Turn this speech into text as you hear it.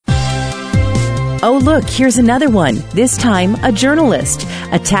Oh, look, here's another one. This time, a journalist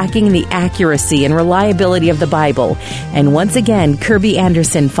attacking the accuracy and reliability of the Bible. And once again, Kirby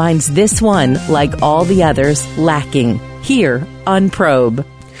Anderson finds this one, like all the others, lacking. Here on Probe.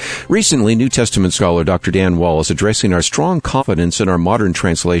 Recently, New Testament scholar Dr. Dan Wallace, addressing our strong confidence in our modern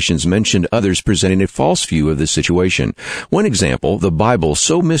translations, mentioned others presenting a false view of this situation. One example, The Bible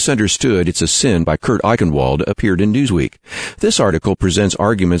So Misunderstood It's a Sin by Kurt Eichenwald, appeared in Newsweek. This article presents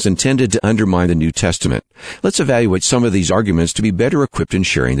arguments intended to undermine the New Testament. Let's evaluate some of these arguments to be better equipped in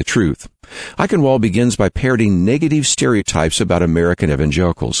sharing the truth. Eichenwald begins by parroting negative stereotypes about American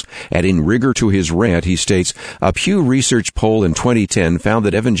evangelicals. Adding rigor to his rant, he states, a Pew Research poll in 2010 found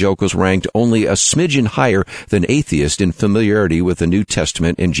that evangelicals ranked only a smidgen higher than atheists in familiarity with the New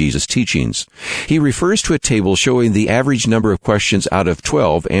Testament and Jesus' teachings. He refers to a table showing the average number of questions out of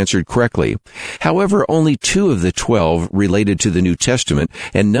 12 answered correctly. However, only 2 of the 12 related to the New Testament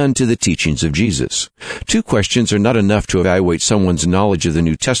and none to the teachings of Jesus. 2 questions are not enough to evaluate someone's knowledge of the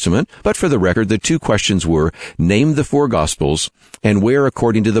New Testament, but for the record, the 2 questions were, name the 4 Gospels, and where,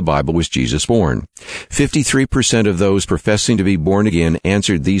 according to the Bible, was Jesus born? 53% of those professing to be born again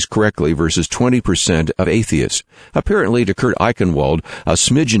answered these correctly versus 20% of atheists. Apparently, to Kurt Eichenwald, a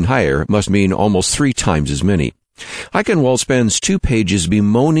smidgen higher must mean almost 3 times as many. Eichenwald spends 2 pages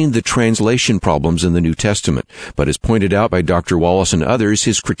bemoaning the translation problems in the New Testament, but as pointed out by Dr. Wallace and others,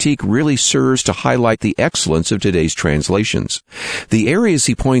 his critique really serves to highlight the excellence of today's translations. The areas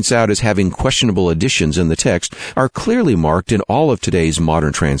he points out as having questionable additions in the text are clearly marked in all of today's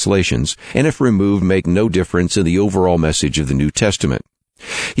modern translations, and if removed, make no difference in the overall message of the New Testament.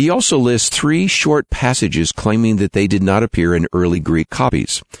 He also lists 3 short passages claiming that they did not appear in early Greek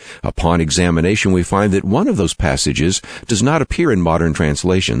copies. Upon examination, we find that one of those passages does not appear in modern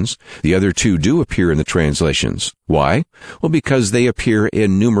translations. The other 2 do appear in the translations. Why? Well, because they appear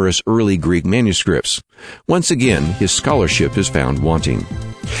in numerous early Greek manuscripts. Once again, his scholarship is found wanting.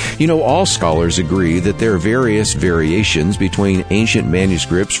 You know, all scholars agree that there are various variations between ancient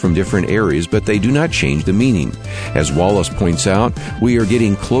manuscripts from different areas, but they do not change the meaning. As Wallace points out, we are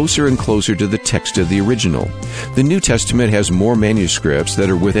getting closer and closer to the text of the original. The New Testament has more manuscripts that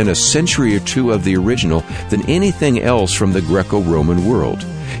are within a century or 2 of the original than anything else from the Greco-Roman world.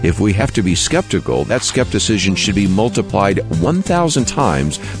 If we have to be skeptical, that skepticism should be multiplied 1,000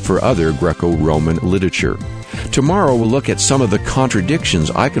 times for other Greco-Roman literature. Tomorrow we'll look at some of the contradictions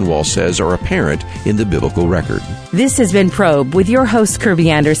Eichenwald says are apparent in the biblical record. This has been Probe with your host, Kirby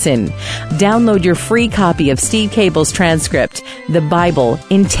Anderson. Download your free copy of Steve Cable's transcript, The Bible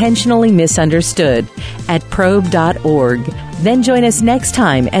Intentionally Misunderstood, at probe.org. Then join us next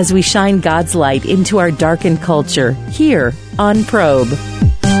time as we shine God's light into our darkened culture, here on Probe.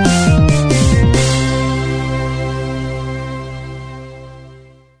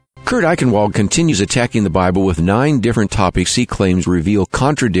 Kurt Eichenwald continues attacking the Bible with 9 different topics he claims reveal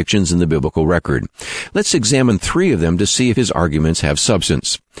contradictions in the biblical record. Let's examine 3 of them to see if his arguments have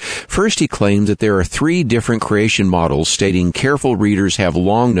substance. First, he claims that there are 3 different creation models, stating careful readers have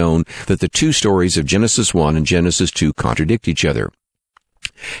long known that the 2 stories of Genesis 1 and Genesis 2 contradict each other.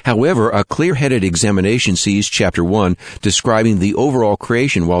 However, a clear-headed examination sees chapter 1 describing the overall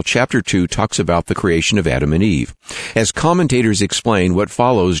creation, while chapter 2 talks about the creation of Adam and Eve. As commentators explain, what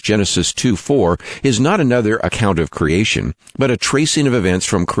follows Genesis 2:4 is not another account of creation, but a tracing of events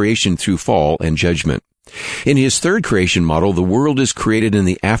from creation through fall and judgment. In his third creation model, the world is created in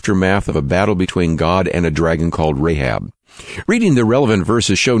the aftermath of a battle between God and a dragon called Rahab. Reading the relevant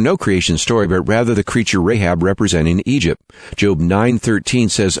verses show no creation story, but rather the creature Rahab representing Egypt. Job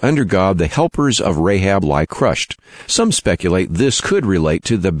 9:13 says, under God the helpers of Rahab lie crushed. Some speculate this could relate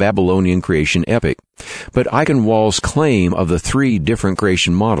to the Babylonian creation epic. But Eichenwald's claim of the 3 different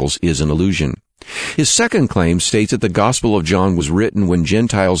creation models is an illusion. His second claim states that the Gospel of John was written when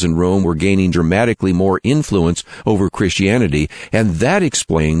Gentiles in Rome were gaining dramatically more influence over Christianity, and that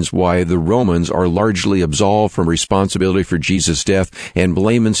explains why the Romans are largely absolved from responsibility for Jesus' death, and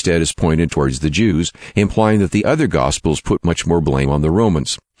blame instead is pointed towards the Jews, implying that the other Gospels put much more blame on the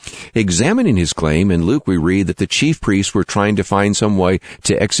Romans. Examining his claim, in Luke we read that the chief priests were trying to find some way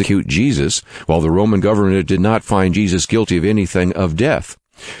to execute Jesus, while the Roman government did not find Jesus guilty of anything of death.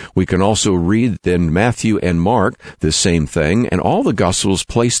 We can also read in Matthew and Mark the same thing, and all the Gospels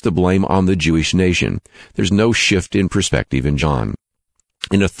place the blame on the Jewish nation. There's no shift in perspective in John.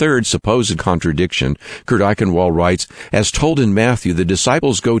 In a third supposed contradiction, Kurt Eichenwald writes, as told in Matthew, the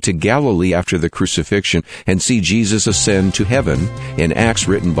disciples go to Galilee after the crucifixion and see Jesus ascend to heaven. In Acts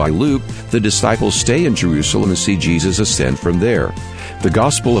written by Luke, the disciples stay in Jerusalem and see Jesus ascend from there. The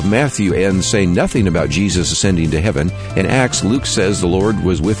Gospel of Matthew ends saying nothing about Jesus ascending to heaven. In Acts, Luke says the Lord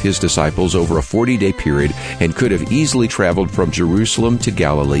was with his disciples over a 40-day period and could have easily traveled from Jerusalem to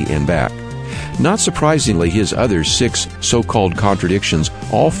Galilee and back. Not surprisingly, his other 6 so-called contradictions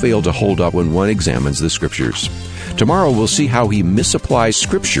all fail to hold up when one examines the Scriptures. Tomorrow we'll see how he misapplies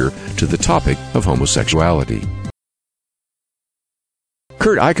Scripture to the topic of homosexuality.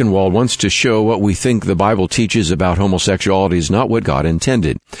 Kurt Eichenwald wants to show what we think the Bible teaches about homosexuality is not what God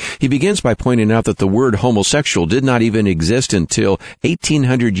intended. He begins by pointing out that the word homosexual did not even exist until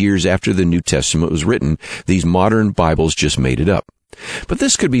 1,800 years after the New Testament was written. These modern Bibles just made it up. But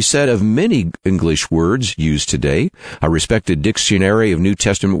this could be said of many English words used today. A respected dictionary of New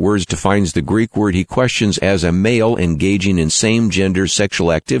Testament words defines the Greek word he questions as a male engaging in same-gender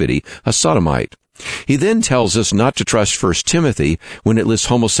sexual activity, a sodomite. He then tells us not to trust 1 Timothy when it lists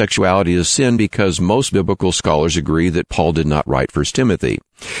homosexuality as sin because most biblical scholars agree that Paul did not write 1 Timothy.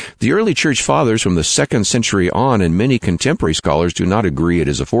 The early church fathers from the 2nd century on and many contemporary scholars do not agree it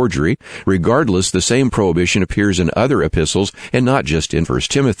is a forgery. Regardless, the same prohibition appears in other epistles and not just in 1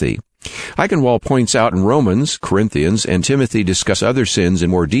 Timothy. Eichenwald points out in Romans, Corinthians, and Timothy discuss other sins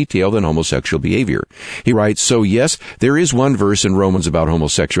in more detail than homosexual behavior. He writes, so yes, there is one verse in Romans about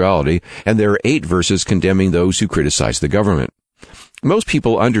homosexuality, and there are 8 verses condemning those who criticize the government. Most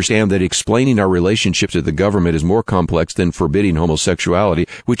people understand that explaining our relationship to the government is more complex than forbidding homosexuality,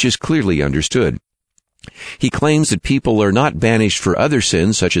 which is clearly understood. He claims that people are not banished for other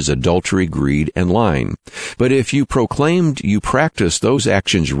sins such as adultery, greed, and lying. But if you proclaimed you practice those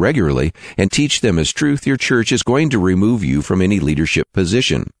actions regularly and teach them as truth, your church is going to remove you from any leadership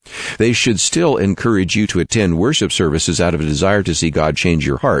position. They should still encourage you to attend worship services out of a desire to see God change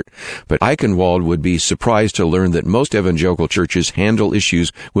your heart. But Eichenwald would be surprised to learn that most evangelical churches handle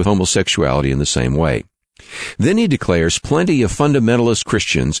issues with homosexuality in the same way. Then he declares plenty of fundamentalist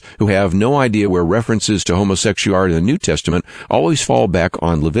Christians who have no idea where references to homosexuality in the New Testament always fall back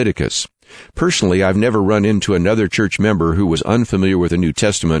on Leviticus. Personally, I've never run into another church member who was unfamiliar with the New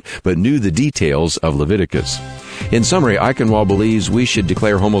Testament but knew the details of Leviticus. In summary, Eichenwald believes we should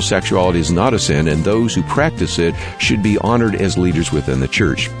declare homosexuality as not a sin, and those who practice it should be honored as leaders within the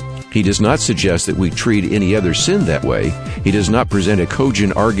church. He does not suggest that we treat any other sin that way. He does not present a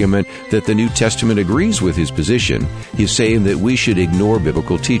cogent argument that the New Testament agrees with his position. He's saying that we should ignore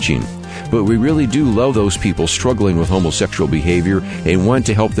biblical teaching. But we really do love those people struggling with homosexual behavior and want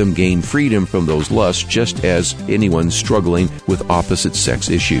to help them gain freedom from those lusts, just as anyone struggling with opposite sex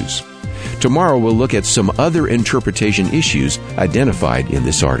issues. Tomorrow we'll look at some other interpretation issues identified in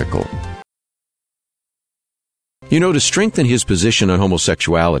this article. You know, to strengthen his position on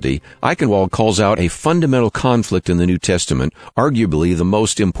homosexuality, Eichenwald calls out a fundamental conflict in the New Testament, arguably the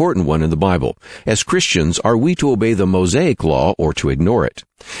most important one in the Bible. As Christians, are we to obey the Mosaic Law or to ignore it?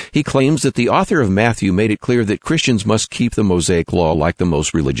 He claims that the author of Matthew made it clear that Christians must keep the Mosaic Law like the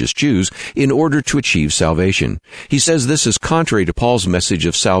most religious Jews in order to achieve salvation. He says this is contrary to Paul's message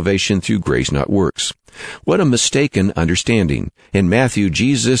of salvation through grace, not works. What a mistaken understanding. In Matthew,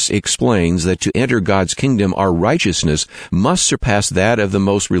 Jesus explains that to enter God's kingdom, our righteousness must surpass that of the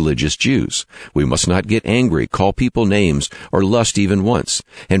most religious Jews. We must not get angry, call people names, or lust even once.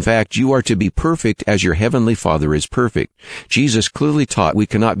 In fact, you are to be perfect as your heavenly Father is perfect. Jesus clearly taught we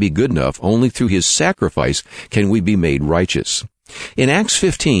cannot be good enough. Only through his sacrifice can we be made righteous. In Acts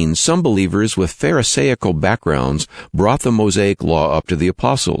 15, some believers with Pharisaical backgrounds brought the Mosaic Law up to the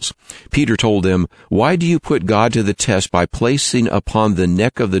apostles. Peter told them, "Why do you put God to the test by placing upon the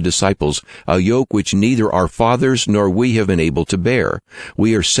neck of the disciples a yoke which neither our fathers nor we have been able to bear?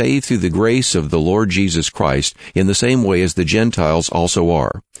 We are saved through the grace of the Lord Jesus Christ in the same way as the Gentiles also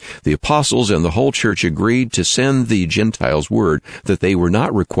are." The apostles and the whole church agreed to send the Gentiles word that they were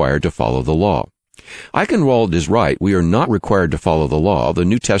not required to follow the law. Eichenwald is right. We are not required to follow the law. The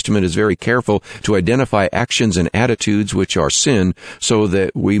New Testament is very careful to identify actions and attitudes which are sin so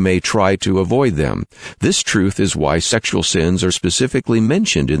that we may try to avoid them. This truth is why sexual sins are specifically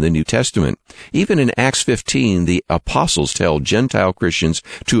mentioned in the New Testament. Even in Acts 15, the apostles tell Gentile Christians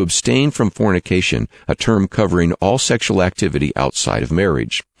to abstain from fornication, a term covering all sexual activity outside of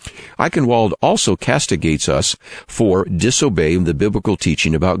marriage. Eichenwald also castigates us for disobeying the biblical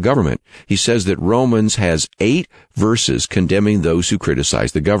teaching about government. He says that Romans has 8 verses condemning those who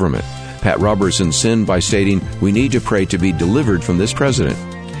criticize the government. Pat Robertson sinned by stating, "We need to pray to be delivered from this president."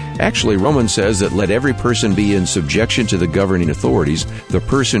 Actually, Romans says that let every person be in subjection to the governing authorities. The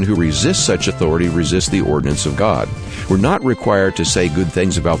person who resists such authority resists the ordinance of God. We're not required to say good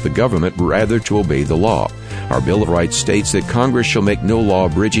things about the government, but rather to obey the law. Our Bill of Rights states that Congress shall make no law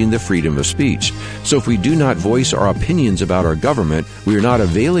abridging the freedom of speech. So if we do not voice our opinions about our government, we are not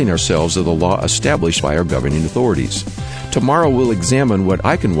availing ourselves of the law established by our governing authorities. Tomorrow we'll examine what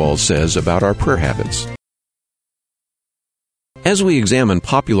Eichenwald says about our prayer habits. As we examine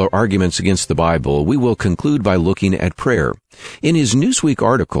popular arguments against the Bible, we will conclude by looking at prayer. In his Newsweek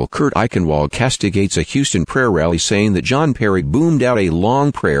article, Kurt Eichenwald castigates a Houston prayer rally saying that John Perry boomed out a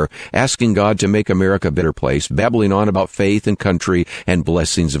long prayer asking God to make America a better place, babbling on about faith and country and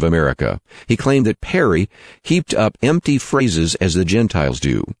blessings of America. He claimed that Perry heaped up empty phrases as the Gentiles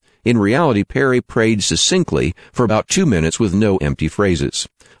do. In reality, Perry prayed succinctly for about 2 minutes with no empty phrases.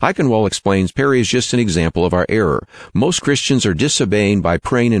 Eichenwald explains Perry is just an example of our error. Most Christians are disobeying by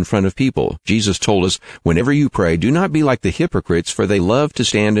praying in front of people. Jesus told us, whenever you pray, do not be like the hypocrites, for they love to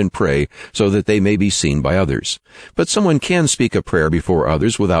stand and pray so that they may be seen by others. But someone can speak a prayer before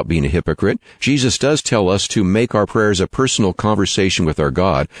others without being a hypocrite. Jesus does tell us to make our prayers a personal conversation with our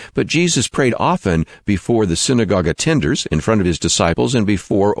God, but Jesus prayed often before the synagogue attenders, in front of his disciples, and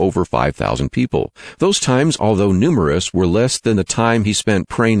before over 5,000 people. Those times, although numerous, were less than the time he spent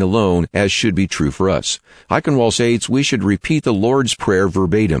praying alone, as should be true for us. Eichenwald states we should repeat the Lord's Prayer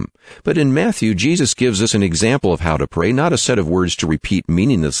verbatim. But in Matthew, Jesus gives us an example of how to pray, not a set of words to repeat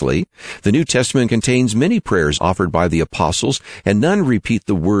meaninglessly. The New Testament contains many prayers offered by the apostles, and none repeat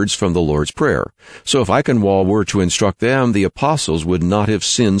the words from the Lord's Prayer. So if Eichenwald were to instruct them, the apostles would not have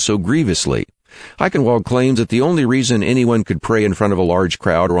sinned so grievously. Eichenwald claims that the only reason anyone could pray in front of a large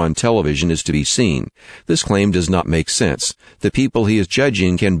crowd or on television is to be seen. This claim does not make sense. The people he is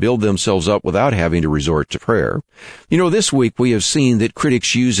judging can build themselves up without having to resort to prayer. This week we have seen that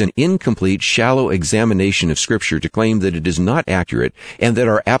critics use an incomplete, shallow examination of Scripture to claim that it is not accurate and that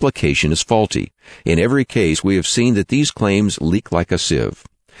our application is faulty. In every case, we have seen that these claims leak like a sieve.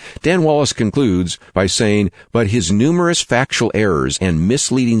 Dan Wallace concludes by saying, but his numerous factual errors and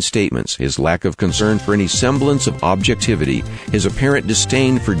misleading statements, his lack of concern for any semblance of objectivity, his apparent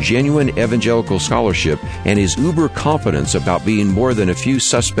disdain for genuine evangelical scholarship, and his uber confidence about being more than a few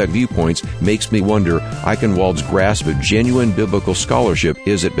suspect viewpoints makes me wonder Eichenwald's grasp of genuine biblical scholarship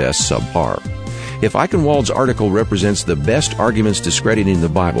is at best subpar. If Eichenwald's article represents the best arguments discrediting the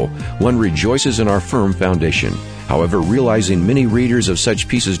Bible, one rejoices in our firm foundation. However, realizing many readers of such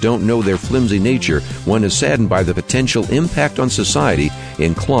pieces don't know their flimsy nature, one is saddened by the potential impact on society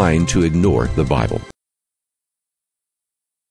inclined to ignore the Bible.